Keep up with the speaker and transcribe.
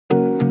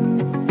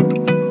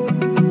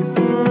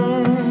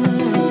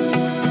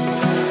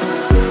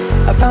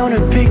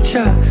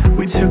picture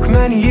we took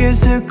many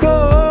years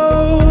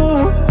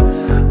ago,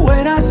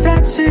 when I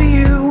said to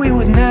you we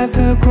would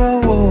never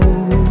grow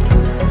old.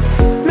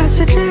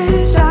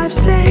 Messages I've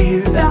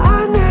saved that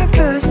I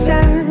never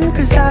send,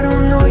 cause I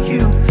don't know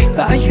you,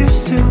 but I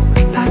used to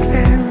back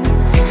then.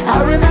 I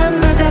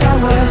remember that I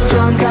was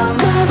drunk out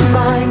my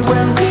mind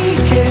when we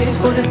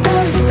kissed for the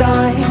first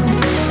time.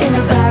 In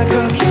the back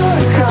of your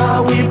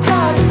car we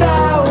passed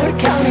out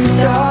counting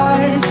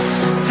stars.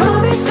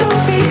 Promised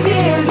all these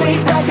years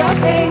we'd pack our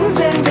things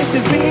and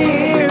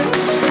disappear.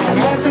 I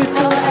never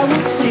thought I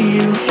would see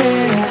you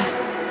here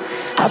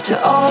after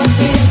all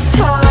this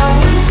time.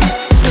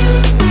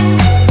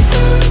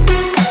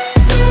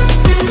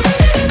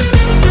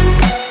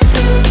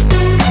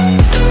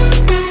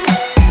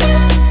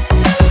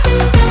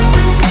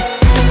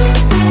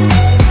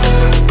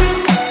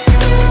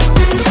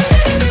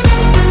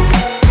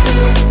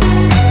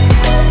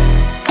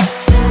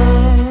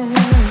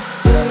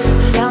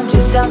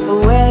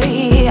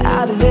 Away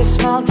out of this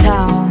small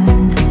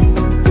town,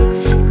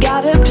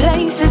 got a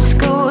place at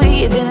school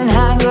you didn't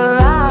hang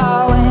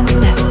around.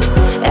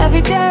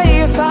 Every day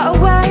you're far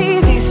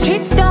away, these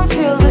streets don't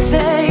feel the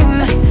same.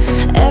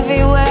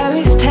 Everywhere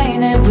is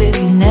painted with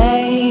your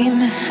name.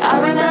 I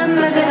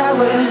remember that I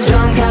was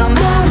drunk out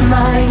my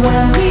mind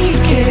when we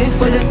kissed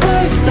for the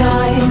first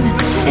time.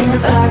 In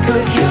the back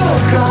of your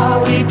car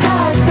we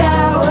passed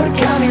out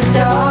counting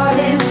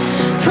stars.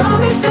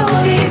 Promised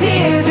all these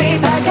years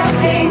we'd pack our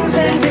things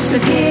and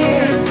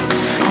disappear.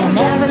 I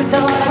never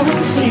thought I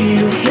would see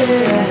you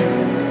here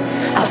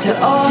after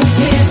all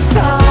this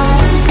time.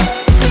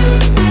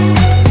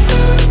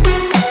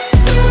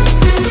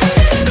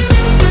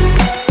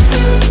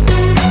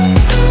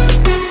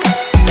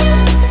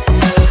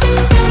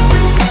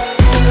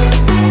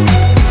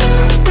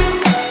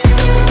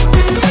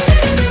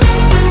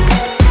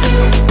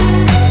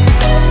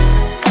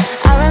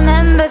 I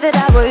remember that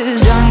I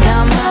was drunk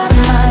out my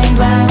mind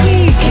when we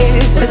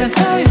kissed for the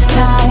first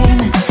time.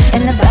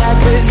 In the back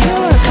of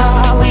your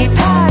car we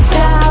passed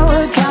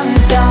out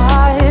counting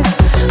stars.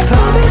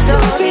 Promised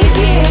all these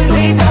years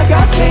we'd pack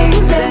our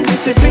things and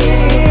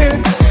disappear.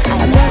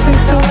 I never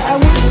thought I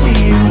would see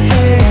you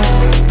here.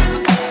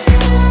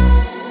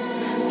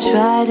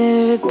 Try to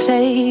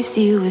replace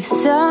you with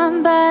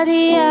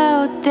somebody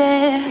out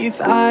there.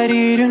 If I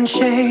didn't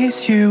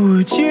chase you,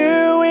 would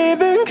you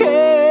even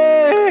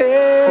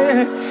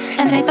care?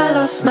 And if I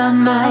lost my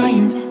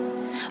mind,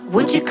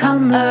 would you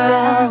come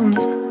around?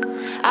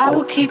 I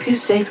will keep you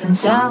safe and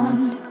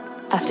sound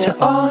after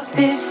all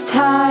this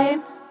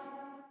time.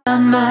 My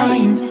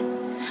mind,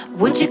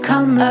 would you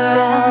come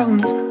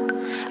around?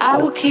 I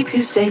will keep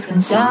you safe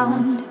and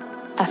sound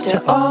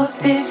after all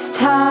this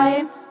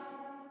time.